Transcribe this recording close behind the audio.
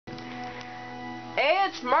Hey,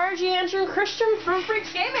 it's Margie, Andrew, and Christian from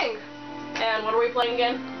Freaks Gaming. And what are we playing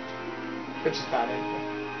again? Christian's not in.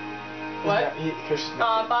 What? Christian's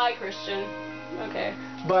not in. Bye, Christian. Okay.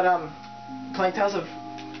 But, playing Tales of...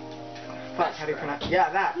 Fuck, how do you pronounce...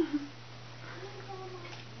 Yeah, that.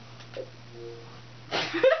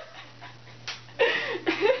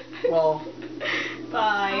 Well...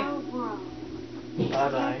 Bye.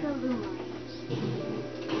 Bye-bye.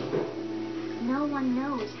 No one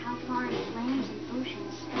knows how far the lands and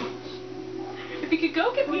oceans stretch. If you could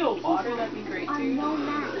go get me a water, that'd be great, too. No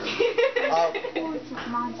match.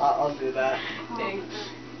 I'll do that. Thanks.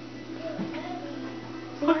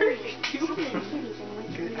 What are you doing?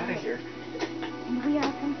 Get out of here. And we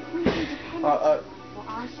are completely dependent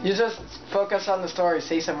you just focus on the story,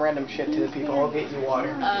 say some random shit to the people, I'll get you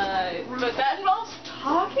water. But that involves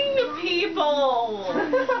talking to people!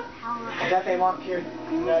 That they want here.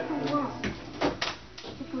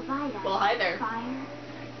 Well, hi there. Fire,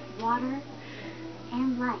 water,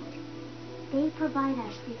 and light. They provide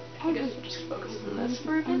us with everything just focus on this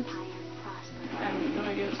for a bit. empire prosper. I have no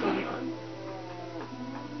idea what's going on.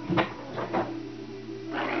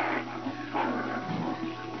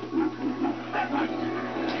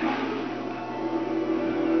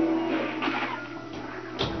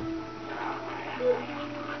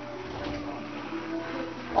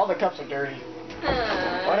 All the cups are dirty.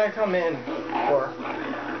 Why'd I come in for?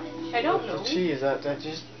 I don't know. Jeez, I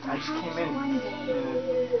just came in. One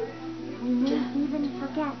day, we may even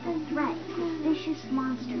forget the threat of vicious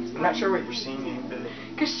monsters. I'm not sure what you're singing, but...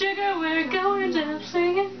 Cause sugar, we're going to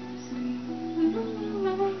sing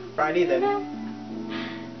Righty then.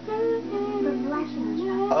 The blessings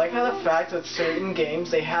I like how the fact that certain games,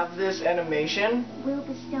 they have this animation, will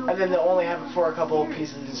bestow and then they only have it for a couple of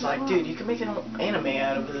pieces. It's like, dude, you can make an anime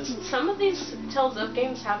out of this. Some of these Tales of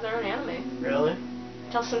games have their own anime. Really?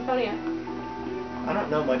 Tales Symphonia. I don't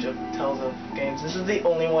know much of Tales of games. This is the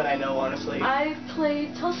only one I know, honestly. I've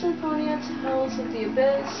played Tales Symphonia, Tales of the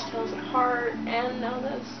Abyss, Tales of Heart, and now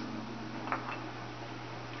this.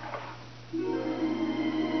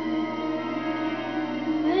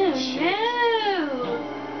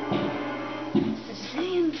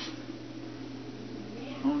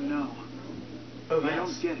 Oh no. Oh, I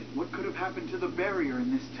don't get it. What could have happened to the barrier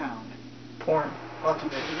in this town? Porn. Lots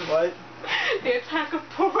of it. What? The Attack of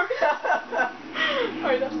Porn.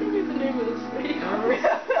 Alright, that's gonna be the name of this video.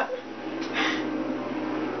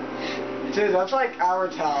 Dude, that's like our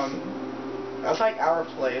town. That's like our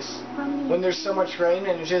place. When there's so much rain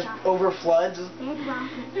and it just overfloods.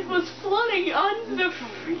 It was flooding on the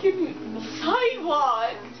freaking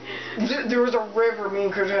sidewalk. There was a river me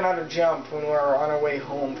and Christian had to jump when we were on our way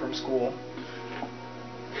home from school.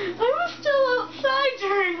 I was still outside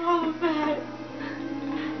during all of that.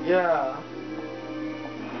 Yeah.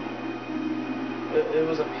 It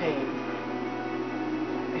was a pain.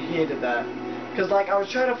 I hated that. Because, like, I was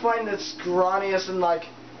trying to find the scrawniest and, like,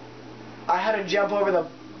 I had to jump over the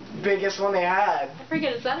biggest one they had. I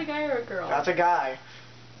forget, is that a guy or a girl? That's a guy.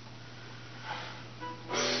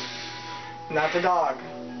 And that's a dog.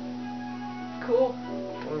 Cool.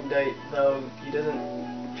 Though he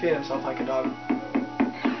doesn't treat himself like a dog.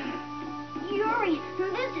 Yuri,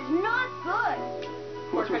 this is not good.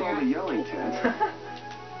 What's with all the yelling, Ted?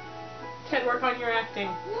 Ted, work on your acting.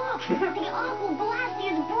 Look, the awful blast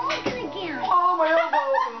is broken again. Oh, my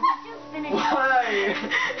elbow! Just finished. Why?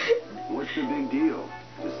 What's the big deal?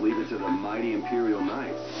 Just leave it to the mighty Imperial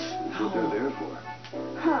Knights. That's what they're there for.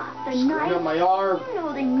 Huh, the Screwed up knights? my arm. You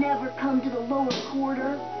know they never come to the lower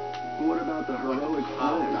quarter. What about the heroic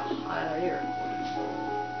Flint? Here.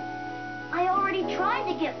 I already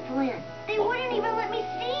tried to get Flint. They wouldn't even let me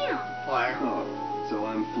see him. Why? Oh, so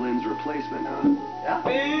I'm Flynn's replacement, huh? Yeah.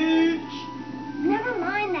 Bitch. Never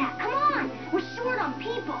mind that. Come on. We're short on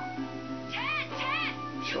people. Ted!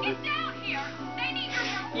 Sure. Get down here! They need your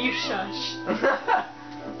help! You shush.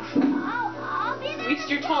 I'll be At there. least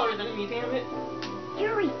you're taller than me, damn it.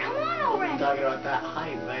 Yuri, come on already. Talking about that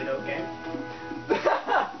height, right? Okay.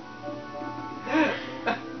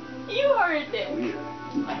 You are a dick. Weird.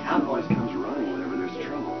 I have Always one. comes running whenever there's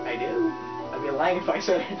trouble. I do. I'd be lying if I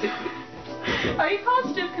said I did. Are you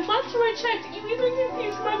positive? Because last time I checked, you either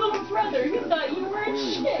confused my little brother who thought you were a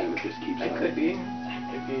chick. Just keeps I could be.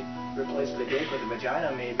 If you replace the dick with a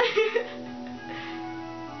vagina, maybe.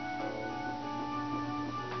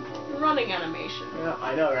 Running animation. Yeah,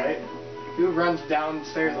 I know, right? Who runs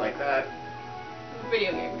downstairs like that?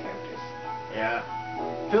 Video game characters. Yeah.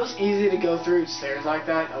 Feels easy to go through stairs like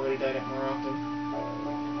that. I would have done it more often.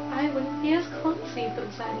 I wouldn't be as clumsy if it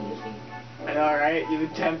was that easy. I know, right? You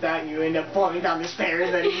attempt that and you end up falling down the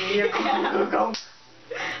stairs and you go.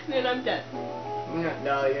 Then I'm dead.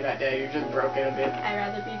 No, you're not dead. You're just broken a bit. I'd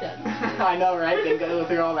rather be dead. I know, right? Then go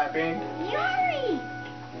through all that pain. Yuri!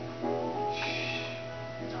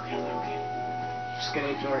 It's okay, Logan. I'm just gonna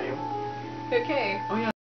ignore you. Okay. Oh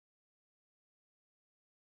yeah.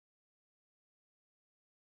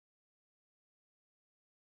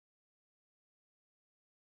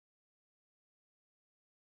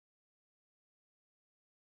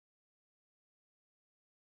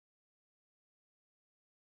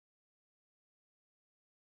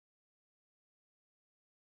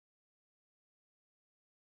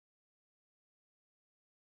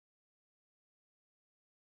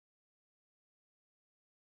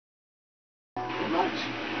 Much.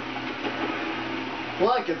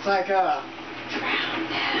 Look, it's like a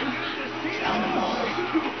drown them all.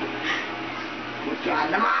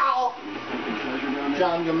 Drown them all.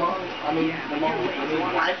 Drown them all. I mean, them all. I mean,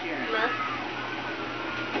 what?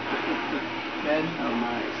 Ben. Oh,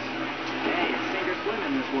 nice. Hey, it's sink or swim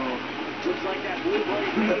in this world. Looks like that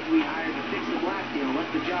blue-blooded pig we hired to fix the black deal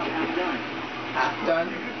left the job half done. Half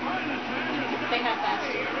done? They have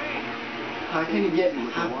fast. How can you get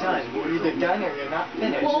half done? You're either done or you're not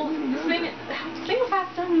finished. Well, the thing with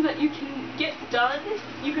half done is that you can get done.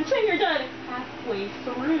 You can say you're done halfway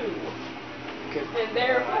through. Good. And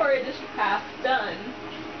therefore it is half done.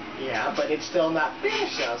 Yeah, but it's still not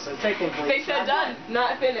finished though, so technically They it's said not done,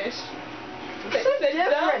 not finished. They It's said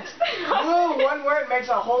different. done. Ooh, one word makes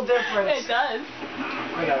a whole difference. It does.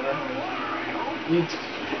 Whatever. You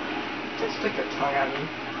just stick your tongue at me.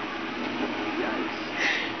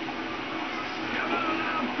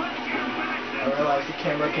 I realize the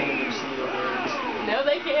camera can't even see the words. No,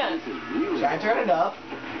 they can't. Should I turn it up?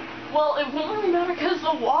 Well, it won't really matter because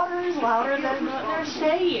the water is louder than what they're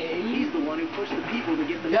saying. He's the one who pushed the people to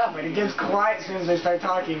get the... Yeah, but it gets quiet as soon as they start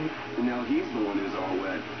talking. And now he's the one who's all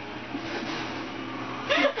wet.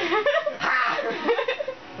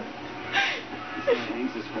 It's not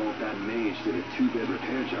Hanks' fault that mage did a 2-bed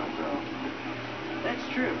repair job, though. That's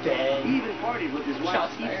true. Dang. He even partied with his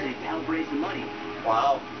wife's Shots fired. keepsake to help raise the money.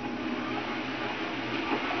 Wow.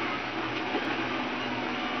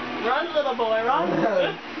 Run, little boy, run.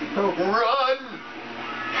 Run!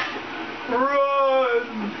 Run!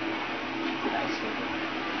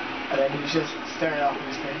 And then he's just staring off in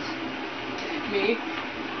his face. Me.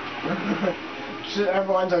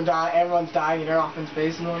 Everyone's dying and they're off in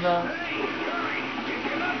space and whatnot.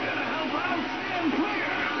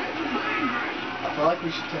 I feel like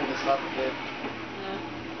we should turn this up a bit.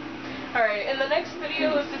 Alright, in the next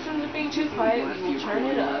video, if this ends up being too quiet, we will turn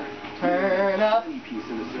it up. Turn up Piece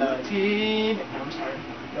in the the center. TV. I'm sorry.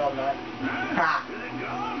 No, I'm not. Ha!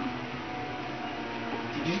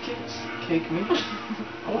 Did you kick me?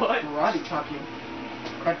 What? Karate chop you.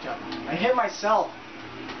 Karate chop. I hit myself.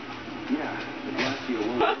 Yeah, the blast deal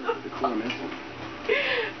won't work with the core missile.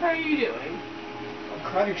 How are you doing? I'm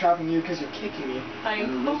karate chopping you because you're kicking me. I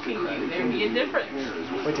am poking you. There'd be a difference.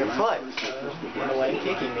 With your foot. In a way,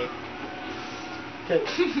 kicking me. Kick.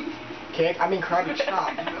 Kick? I mean karate chop.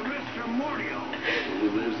 Who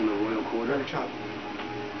lives in the royal quarter? Karate chop.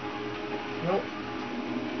 Nope.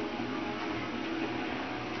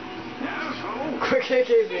 Quit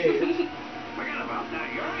kicking me.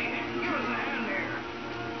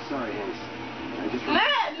 Sorry, Hanks. I just...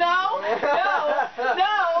 No!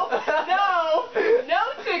 No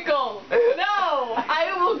tickle! No!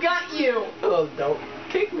 I will gut you! Well, don't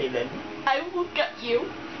kick me then. I will gut you.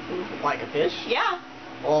 Like a fish? Yeah.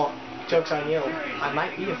 Well, joke's on you. I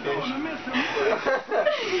might be a fish.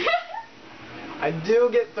 I do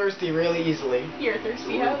get thirsty really easily. You're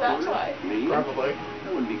thirsty, huh? That's why. Me? Probably. I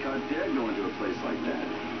wouldn't be caught dead going to a place like that.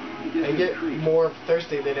 It gives I me get the creep. more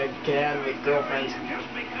thirsty than I can with girlfriends.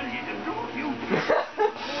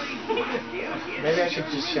 Maybe I should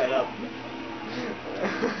just shut up.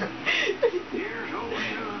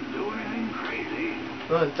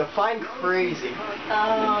 Well, define crazy.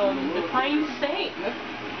 Define sane.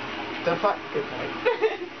 Define. Good point.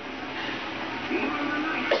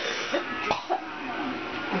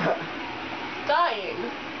 Dying.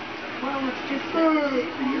 Well, it's just Saturday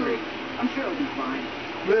for Yuri. I'm sure it'll be fine.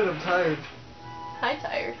 Man, I'm tired. I'm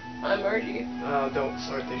tired. I'm Margie. Oh, don't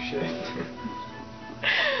start this shit.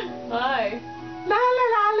 Why? La la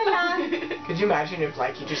la la la. Could you imagine if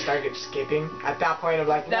like you just started skipping at that point of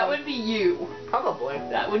like That no, would be you. probably.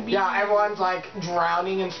 That would be Yeah, you. everyone's like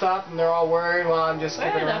drowning and stuff, and they're all worried while I'm just Where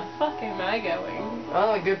skipping the around. fuck am I going?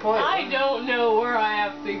 Oh, good point. I don't know where I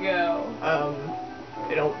have to go.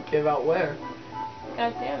 They don't give out where.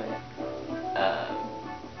 God damn it.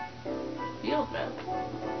 Field map.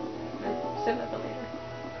 Send that later.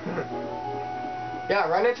 Yeah,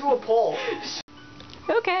 run into a pole.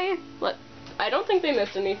 Okay. Look. I don't think they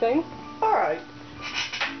missed anything. Alright.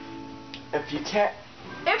 If you can't...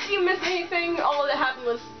 If you missed anything, all that happened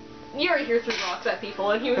was Yuri here threw rocks at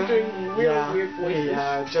people, and he was doing really weird voices.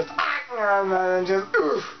 Yeah, just... and just...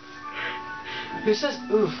 Oof. Who says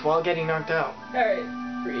oof while getting knocked out? Alright,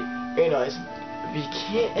 read. Anyways, if you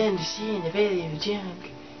can't understand the value of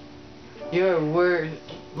junk, you're worth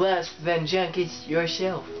less than junk is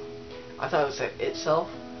yourself. I thought it said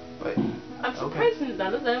itself, but... I'm surprised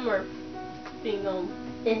none of them are being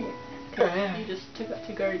you just took out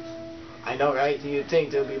 2 guards. I know, right? You'd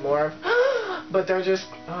think there'd be more, but they're just,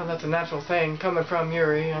 oh, that's a natural thing coming from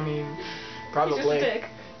Yuri. I mean, probably. He's just a dick.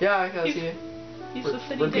 Yeah, I can see it. He's the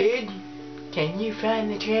city Repeat. dick. Can you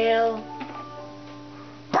find the trail?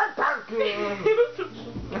 Bark, bark.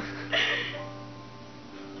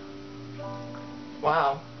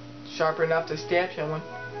 Wow, sharp enough to stab someone.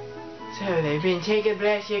 So they've been taking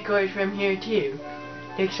plastic cords from here too.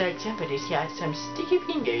 Looks like somebody's got some sticky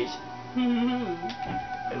fingers.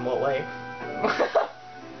 In what way?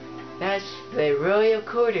 That's the royal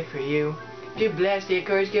quota for you. 2 plastic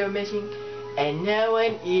cords go missing, and no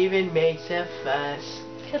one even makes a fuss.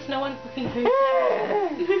 Because no one fucking heard.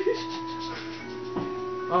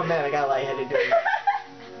 Oh man, I got lightheaded doing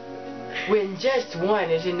that. When just one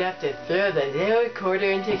is enough to throw the lower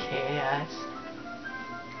quarter into chaos.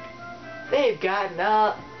 They've gotten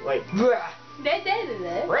all... Wait.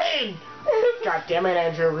 Read! God damn it,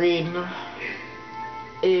 Andrew, read.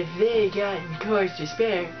 If they gotten cords to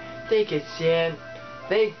spare, they could stand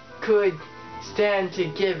to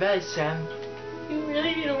give us some. You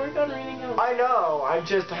really need to work on reading out. I know, I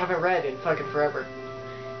just haven't read in fucking forever.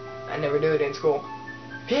 I never do it in school.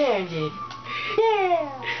 Found it.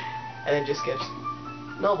 Yeah! And then just skips.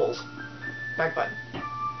 Nobles. Back button.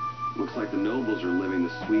 Looks like the nobles are living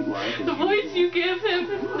the sweet life. The voice you give him,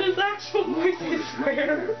 his actual voice is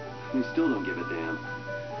rare. They still don't give a damn.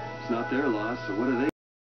 It's not their loss, so what are they?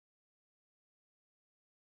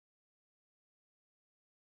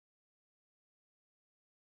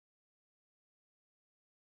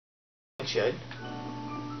 Should.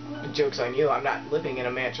 The joke's on you, I'm not living in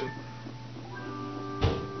a mansion.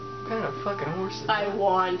 What kind of fucking horse is that? I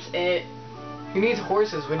want it. Who needs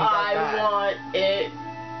horses when you got that? I want it.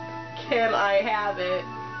 Can I have it?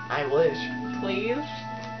 I wish. Please?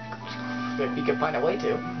 If you could find a way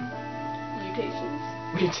to. Mutations.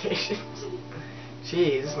 Mutations.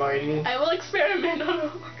 Jeez, Marty. I will experiment on a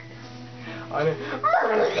horse. On a...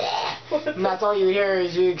 And that's all you hear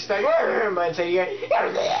is you expect, but so you hear...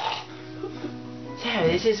 So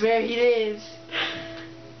this is where he lives.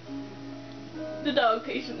 The dog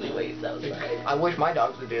patiently waits outside. I wish my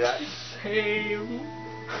dogs would do that. Same.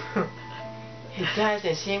 It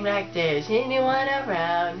doesn't seem like there's anyone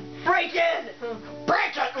around. Break it!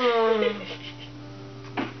 Break it!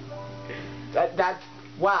 That's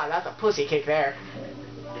wow, that's a pussy kick there.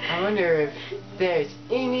 I wonder if there's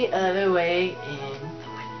any other way in.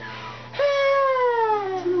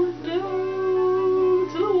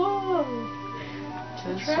 To the wall.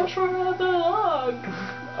 Transfer of the log.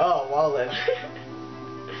 Oh, well then.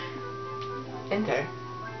 Enter.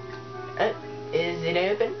 Is it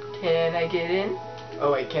open? Can I get in?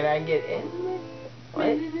 Oh wait, can I get in?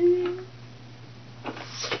 What?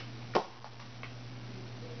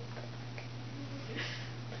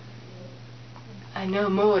 I know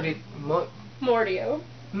Mordio.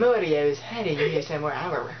 Mordio is heading here somewhere. I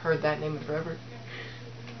haven't heard that name in forever.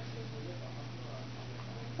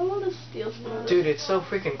 I want to steal some of this. Dude, it's so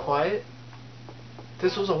freaking quiet. If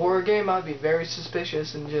this was a horror game, I'd be very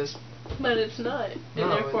suspicious and just... But it's not. And No,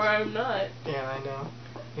 therefore it's- I'm not. Yeah, I know.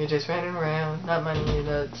 You're just running around, not money,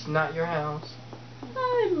 that's not your house.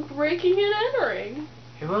 I'm breaking and entering.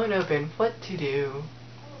 It won't open. What to do?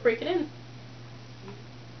 Break it in.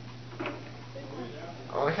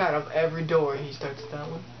 Oh, I kind of every door he starts that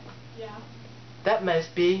one. Yeah. That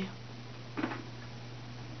must be...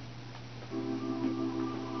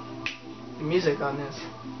 the music on this.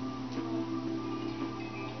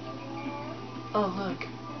 Oh, look.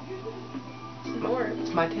 Some more.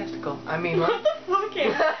 It's my testicle. I mean, What what? the fuck?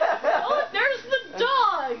 Oh, there's the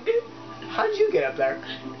dog! How'd you get up there?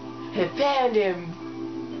 I found him.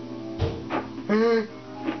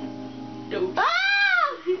 Nope. Ah!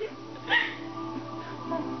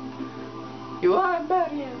 You are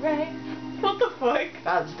Mario, right? What the fuck?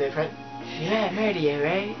 That's different. You are Mario,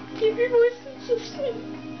 right? Keep your voice consistent.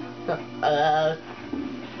 Hello.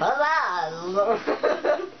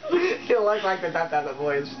 You look like the type to have the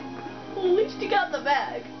voice. Well, at least you got the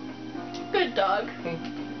bag. Good dog.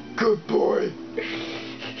 Good boy.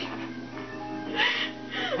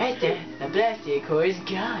 Right there, the plastic core is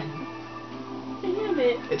gone. Damn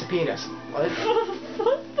it. It's a penis. What?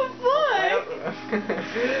 What the fuck?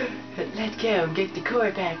 Let's go and get the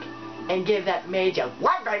core back and give that mage a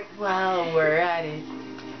whack while we're at it.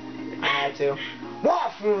 I had to.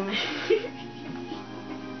 Waffle!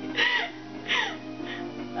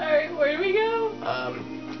 Alright, where do we go?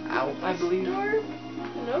 Out, I believe. Door?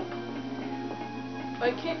 Nope.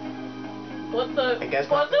 I can't. What the? I guess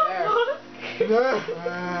what not the there.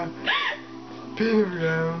 fuck? Pin him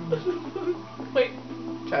down. Wait.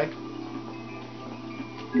 Check.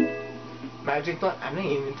 Magic blood? I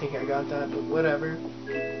didn't even think I got that, but whatever.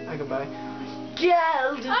 I can buy.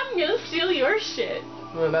 Gold! I'm gonna steal your shit.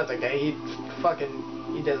 Well, that's okay.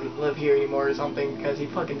 He doesn't live here anymore or something because he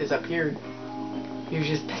fucking disappeared. He was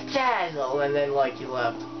just pizzazzle and then like he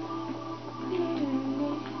left.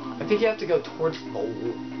 I think you have to go towards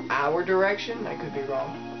our direction. I could be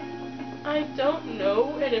wrong. I don't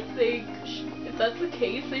know, and if that's the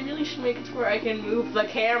case, they really should make it to where I can move the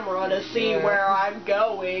camera to see where I'm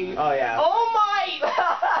going. Oh yeah. Oh my!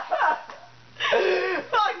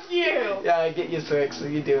 Fuck you! Yeah, I get used to it, so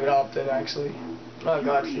you do it often actually. Oh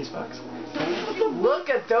god, these fucks. Look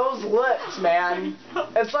at those lips, man.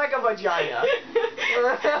 It's like a vagina.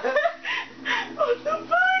 What the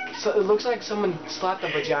fuck? So it looks like someone slapped a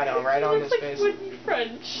vagina right on his looks face. like wooden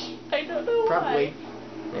French. I don't know Probably. why.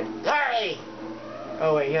 Sorry!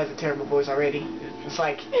 Oh wait, he has a terrible voice already. It's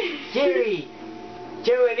like, Jerry!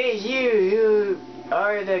 Joe, it is you who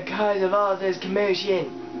are the cause of all this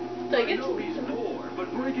commotion. Like I know he's poor, but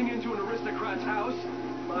breaking into an aristocrat's house?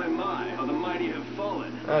 My, how the mighty have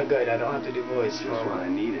fallen. Oh good, I don't have to do voice Just for a what I while.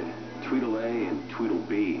 needed. Tweedle A and Tweedle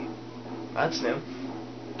B. That's new.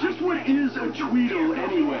 Just what is a Tweedle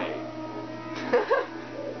anyway?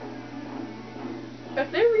 If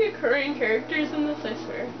they're reoccurring characters in this, I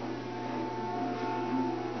swear.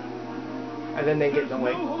 And then they get in the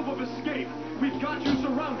way. There's no hope of escape. We've got you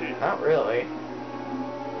surrounded. Not really.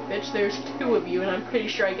 Bitch, there's two of you, and I'm pretty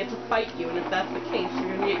sure I get to fight you, and if that's the case,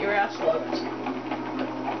 you're gonna get your ass whooped.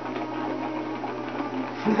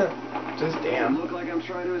 Just Does it damn. look like I'm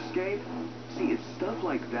trying to escape? See, it's stuff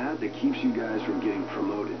like that that keeps you guys from getting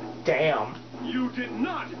promoted. Damn. You did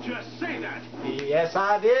not just say that. Yes,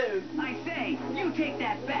 I did. I say, you take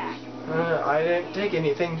that back. I didn't take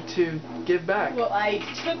anything to give back. Well, I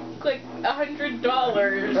took like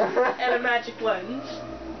 $100 and a magic lens.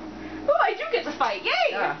 Oh, I do get to fight! Yay!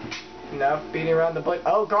 Yeah. Enough beating around the bush.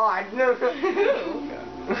 Oh god.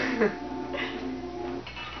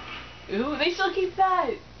 Ooh, they still keep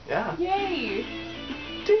that. Yeah. Yay!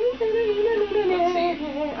 Let's Let's see.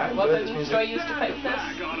 What good, buttons this do I music. use to fight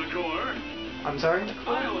Back, this? Encore. I'm sorry?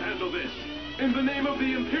 I'll handle this. In the name of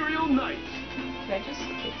the Imperial Knights. Can I just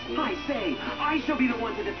fix these? I say, I shall be the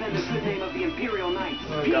one to defend the good name of the Imperial Knights.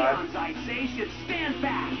 Oh, God. Peons, I say, should stand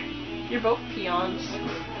back. You're both peons.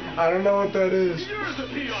 I don't know what that is. You're the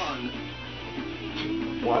peon.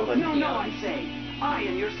 What? No, I say, I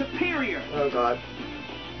am your superior. Oh god.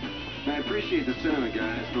 I appreciate the sentiment,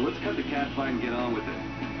 guys, but let's cut the cat fight and get on with it.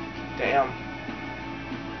 Damn.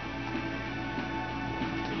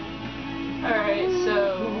 Alright,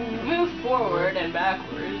 so move forward and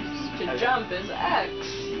backwards. To Okay. jump is X.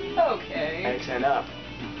 Okay. X and up.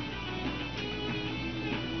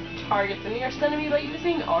 Target the nearest enemy by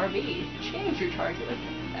using RB. Change your target with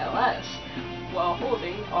LS while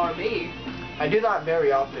holding RB. I do that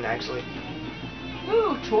very often actually.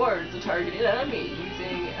 Move towards the targeted enemy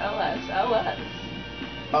using LS.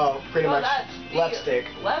 Oh, pretty Well, much that's the left stick.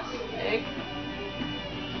 Left stick.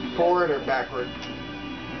 Forward or backward.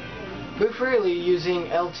 Move freely using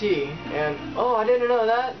LT and oh, I didn't know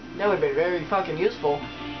that. That would have been very fucking useful.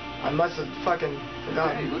 I must have fucking Okay,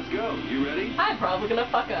 forgotten. let's go. You ready? I'm probably gonna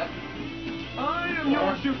fuck up. I am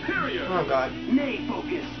your superior. Oh god. Nay,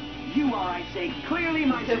 focus. You are, I say, clearly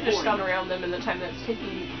my Could have just gone supporter. around them in the time that's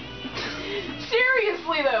taking.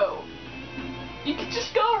 Seriously though, you could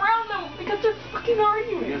just go around them because they're fucking I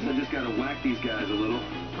arguing. guess I just gotta whack these guys a little.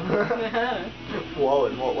 Whoa,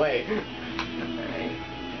 in what way? Alright.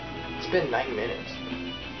 It's been 9 minutes.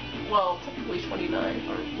 Well, technically 29.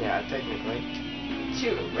 Or, yeah, technically.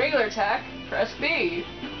 To regular attack, press B.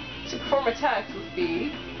 To perform attacks with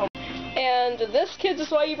B. And this, kids, is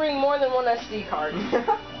why you bring more than one SD card.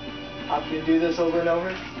 Have to do this over and over?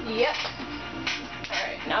 Yep.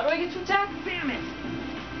 Alright, now do I get to attack? Damn it.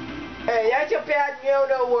 Hey, that's a bad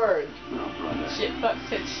no word. Oh, brother. Shit, fuck,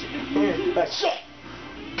 shit, shit. But shit!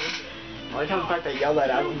 I like how the fact I yelled that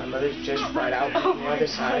out when my mother's just right out on the other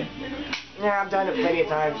side. Yeah, I've done it plenty of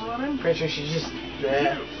times. Pretty sure she's just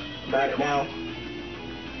about it now.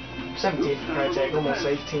 17 for Christ's sake, almost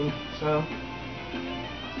 18, so.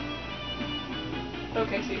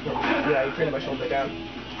 Okay, see. Yeah, you pretty much hold it down.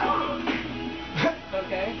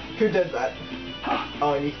 Okay. Who did that?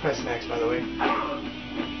 Oh, and you can press next, by the way.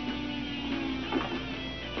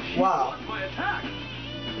 Wow. My attack.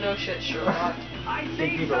 No shit, Sherlock. I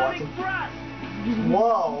Think see people Sonic watching. Thrust.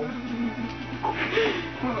 Whoa.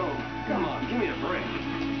 Oh, come on, give me a break.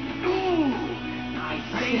 Ooh, I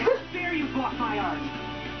say, how dare you block my art?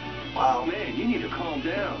 Wow. Man, you need to calm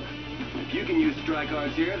down. If you can use strike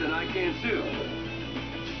arts here, then I can too.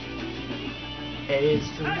 It is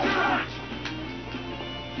too That's much. right.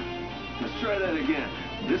 Let's try that again.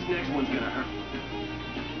 This next one's gonna hurt.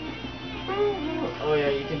 Oh yeah,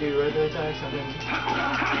 you can do regular attacks and then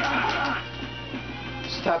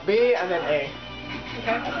just tap B and then A.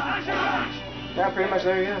 Okay. Yeah, pretty much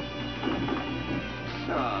there you go.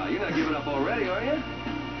 Ah, you're not giving up already, are you?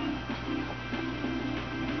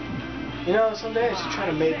 You know, someday I should try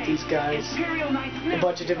to make these guys Imperial Knights a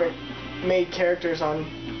bunch of different made characters on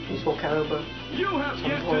Soul Calibur. You have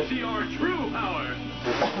yet to see our true power.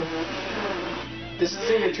 This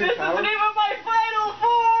isn't your true This is power? the name of my final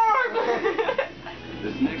form!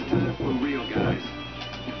 This next time for real, guys.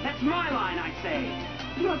 That's my line, I say.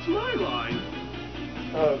 That's my line.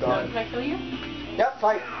 Oh No, god. can I kill you? Yep,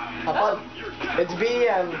 fight. Have fun. It's B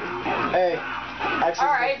and A. Actually,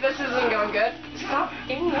 Alright, this isn't going good. Stop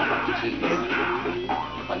giving up.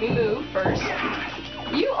 Jeez. Let me move first.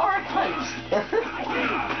 You are a cunt.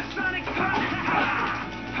 Sonic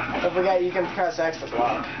Thrust. Don't forget you can press X to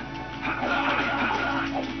block.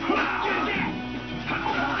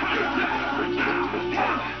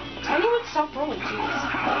 Anyone stop rolling,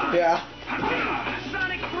 jeez. Yeah.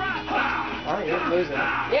 Sonic Thrust. Oh, you're losing.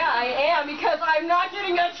 Yeah, I am, because I'm not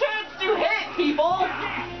getting a chance to hit people!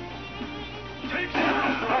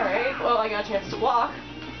 Alright, well, I got a chance to block.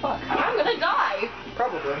 Fuck, I'm gonna die!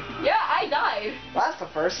 Probably. Yeah, I died. That's the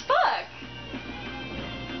first. Fuck!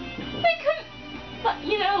 They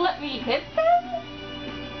couldn't, let me hit them?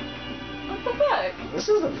 What the fuck? This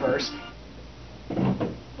is the first.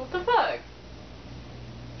 What the fuck?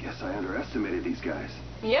 Guess I underestimated these guys.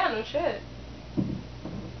 Yeah, no shit.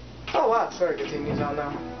 Oh wow, sorry, continues on now.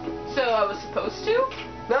 So I was supposed to?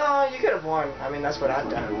 No, you could have won. I mean, that's what I've I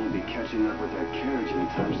done. won't be catching up with that carriage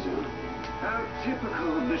anytime soon. How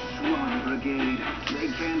typical of the Schwann Brigade. They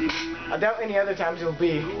can't even I doubt any other times you'll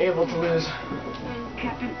be able to lose.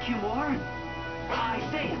 Captain Kimura? I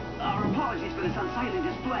say, our apologies for this unsightly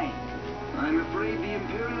display. I'm afraid the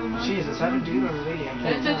Imperial Knights Jesus, how did you or a lady? I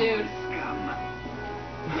can't It's a tell. dude. Scum.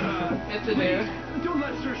 It's a dude. Don't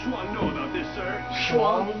let Sir Schwann know about this, sir.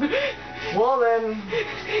 Schwung. Well then,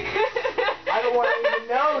 I don't want to even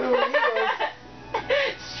know who he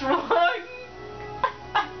is. Strong.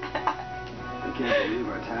 I can't believe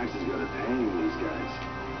our taxes go to paying these guys.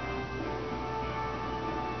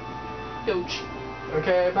 Ouch.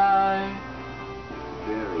 Okay, bye.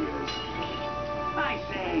 There he is. I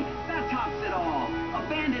say, that tops it all.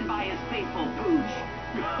 Abandoned by his faithful pooch.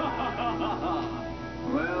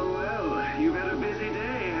 Well, you've had a busy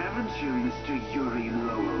day, haven't you, Mr. Yuri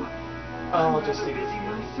Lowell? I'll I'm just rather leave. busy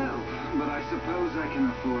myself, but I suppose I can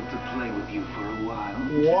afford to play with you for a while.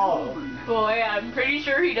 Whoa. Boy, I'm pretty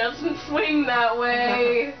sure he doesn't swing that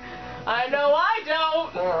way. I know I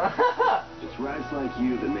don't. It's rats like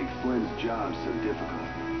you that make Flynn's job so difficult.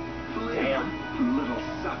 Damn. A little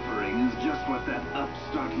suffering is just what that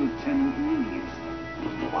upstart lieutenant needs.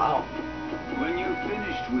 Wow. When you've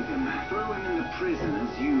finished with him, throw him in the prison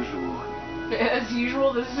as usual. As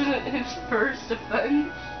usual, this isn't his first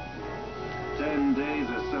offense. 10 days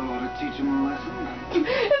or so ought to teach him a lesson. If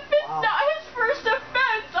it's Wow. not his first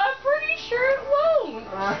offense, I'm pretty sure it won't.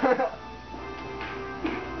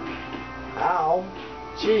 Ow.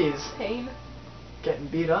 Jeez. Pain. Getting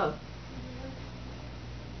beat up.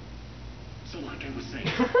 So like I was saying,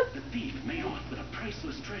 the thief made off with a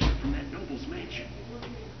priceless treasure from that noble's mansion.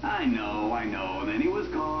 I know. Then he was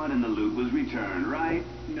caught and the loot was returned, right?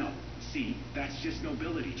 No, see, that's just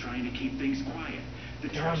nobility trying to keep things quiet. The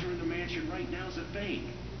Yeah. treasure in the mansion right now's a fake.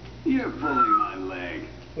 You're pulling my leg.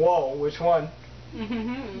 Whoa, which one?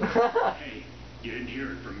 Hey, you didn't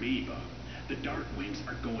hear it from me, Bob. The Darkwings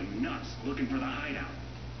are going nuts looking for the hideout.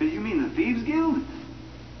 You mean the Thieves Guild?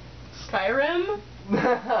 Skyrim?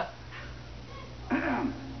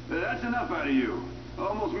 That's enough out of you.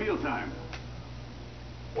 Almost mealtime.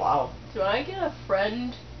 Wow. Do I get a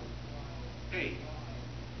friend? Hey,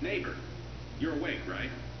 neighbor, you're awake, right?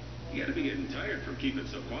 You gotta be getting tired from keeping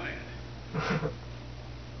so quiet.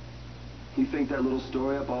 You think that little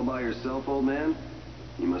story up all by yourself, old man?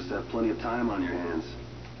 You must have plenty of time on your hands.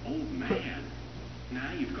 Old man?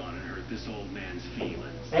 Now you've gone and hurt this old man's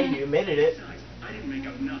feelings. Hey, you admitted it. Besides, I didn't make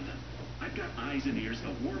up nothing. I've got eyes and ears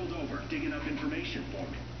the world over digging up information for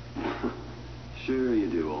me. Sure you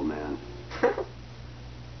do, old man.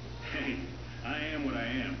 Hey, I am what I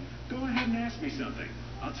am. Go ahead and ask me something.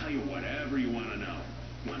 I'll tell you whatever you want to know.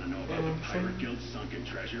 Want to know about the Pirate Guild's sunken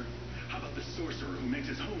treasure? How about the sorcerer who makes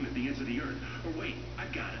his home at the ends of the earth? Or wait,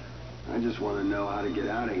 I've got it. I just want to know how to get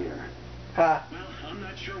out of here. Ha. Well, I'm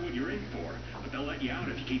not sure what you're in for, but they'll let you out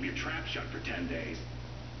if you keep your trap shut for 10 days.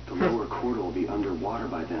 The lower quarter will be underwater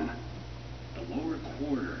by then. The lower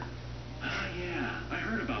quarter. Ah, yeah, I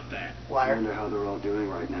heard about that. I Liar. wonder how they're all doing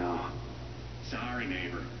right now. Sorry,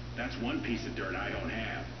 neighbor. That's one piece of dirt I don't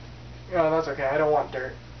have. No, that's okay. I don't want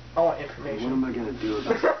dirt. I want What am information. I going to do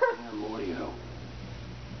about that Mordio?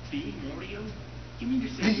 The Mordio? You mean to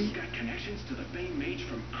say you've got connections to the famed mage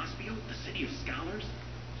from Ospio, the city of scholars?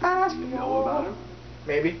 Do you know about him?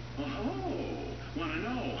 Maybe. Oh, wanna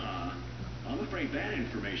know, huh? I'm afraid that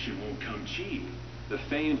information won't come cheap. The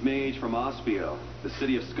famed mage from Ospio, the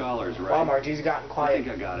city of scholars, right? Wow, Margie's gotten I quiet.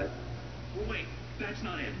 think I got it. Wait, that's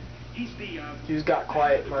not it. He's the, He's got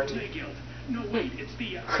quiet, the Margie. Guild. No, wait, it's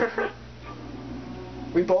the,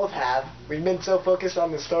 We both have. We've been so focused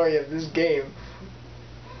on the story of this game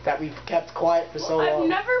that we've kept quiet for so long. I've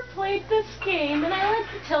never played this game, and I like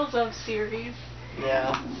the Tales of series.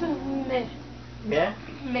 Yeah. So, meh. Yeah?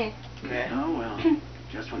 Meh. Yeah. Oh, well.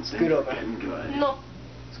 Just when Scoot things are over. getting good. No.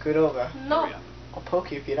 Scoot over. No. Hurry up. I'll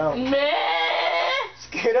poke you if you don't. Meh.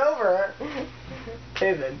 Scoot over.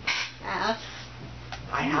 Okay then. Ass.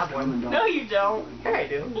 I have one. No, you don't. Yeah, I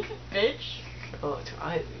do. Bitch. Oh,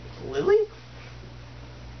 Lily?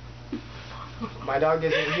 My dog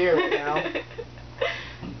isn't here right now.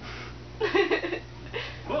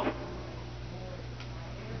 Whoa.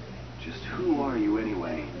 Just who are you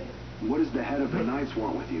anyway? What does the head of the Knights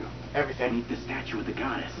want with you? Everything. Meet the statue of the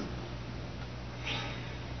goddess.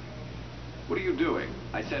 What are you doing?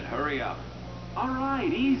 I said hurry up. All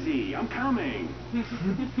right, easy. I'm coming.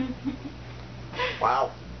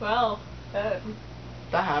 Wow. Well, That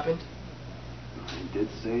happened. I did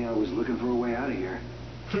say I was looking for a way out of here.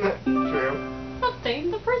 True. let's stay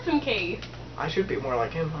in the prison cave. I should be more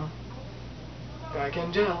like him, huh? Back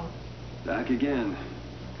in jail. Back again.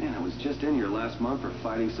 Man, I was just in here last month for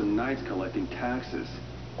fighting some knights collecting taxes.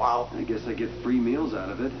 Wow. I guess I get free meals out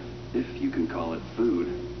of it, if you can call it food.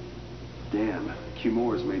 Damn,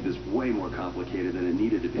 Cumor's made this way more complicated than it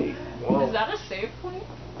needed to be. Whoa. Is that a save point?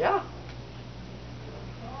 Yeah.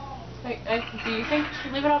 Do you think we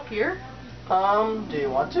should leave it up here? Do you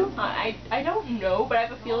want to? I don't know, but I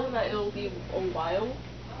have a feeling that it'll be a while.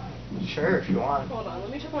 Sure, if you want. Hold on, let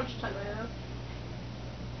me check how much time I have.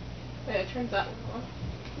 Yeah, it turns out.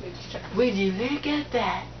 Let me just check. Would you look at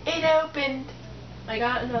that? It opened. I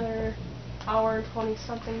got another hour and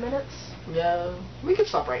 20-something minutes. Yeah. We could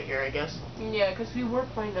stop right here, I guess. Yeah, because we were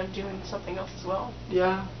planning on doing something else as well.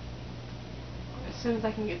 Yeah. As soon as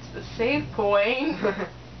I can get to the save point.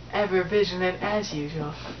 Ever vigilant as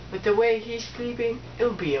usual. With the way he's sleeping,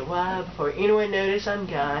 it'll be a while before anyone notices I'm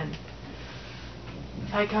gone.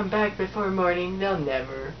 If I come back before morning, they'll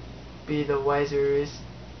never be the wiser as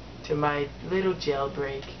to my little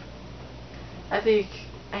jailbreak. I think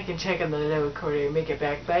I can check on the lower quarter and make it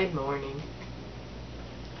back by morning.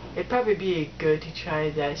 It'd probably be good to try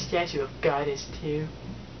that statue of goddess too.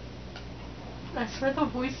 I swear the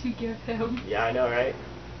voice you give him. Yeah, I know, right?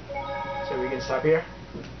 So we can stop here?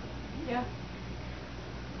 Yeah.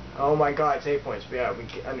 Oh my god, save points. Yeah, we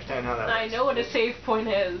can understand how that works. I know what a save point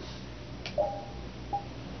is.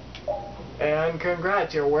 And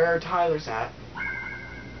congrats, you're where Tyler's at.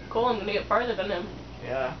 Cool, I'm gonna get farther than him.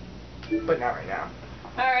 Yeah. But not right now.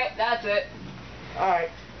 Alright, that's it. Alright.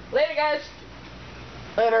 Later, guys.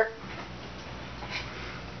 Later.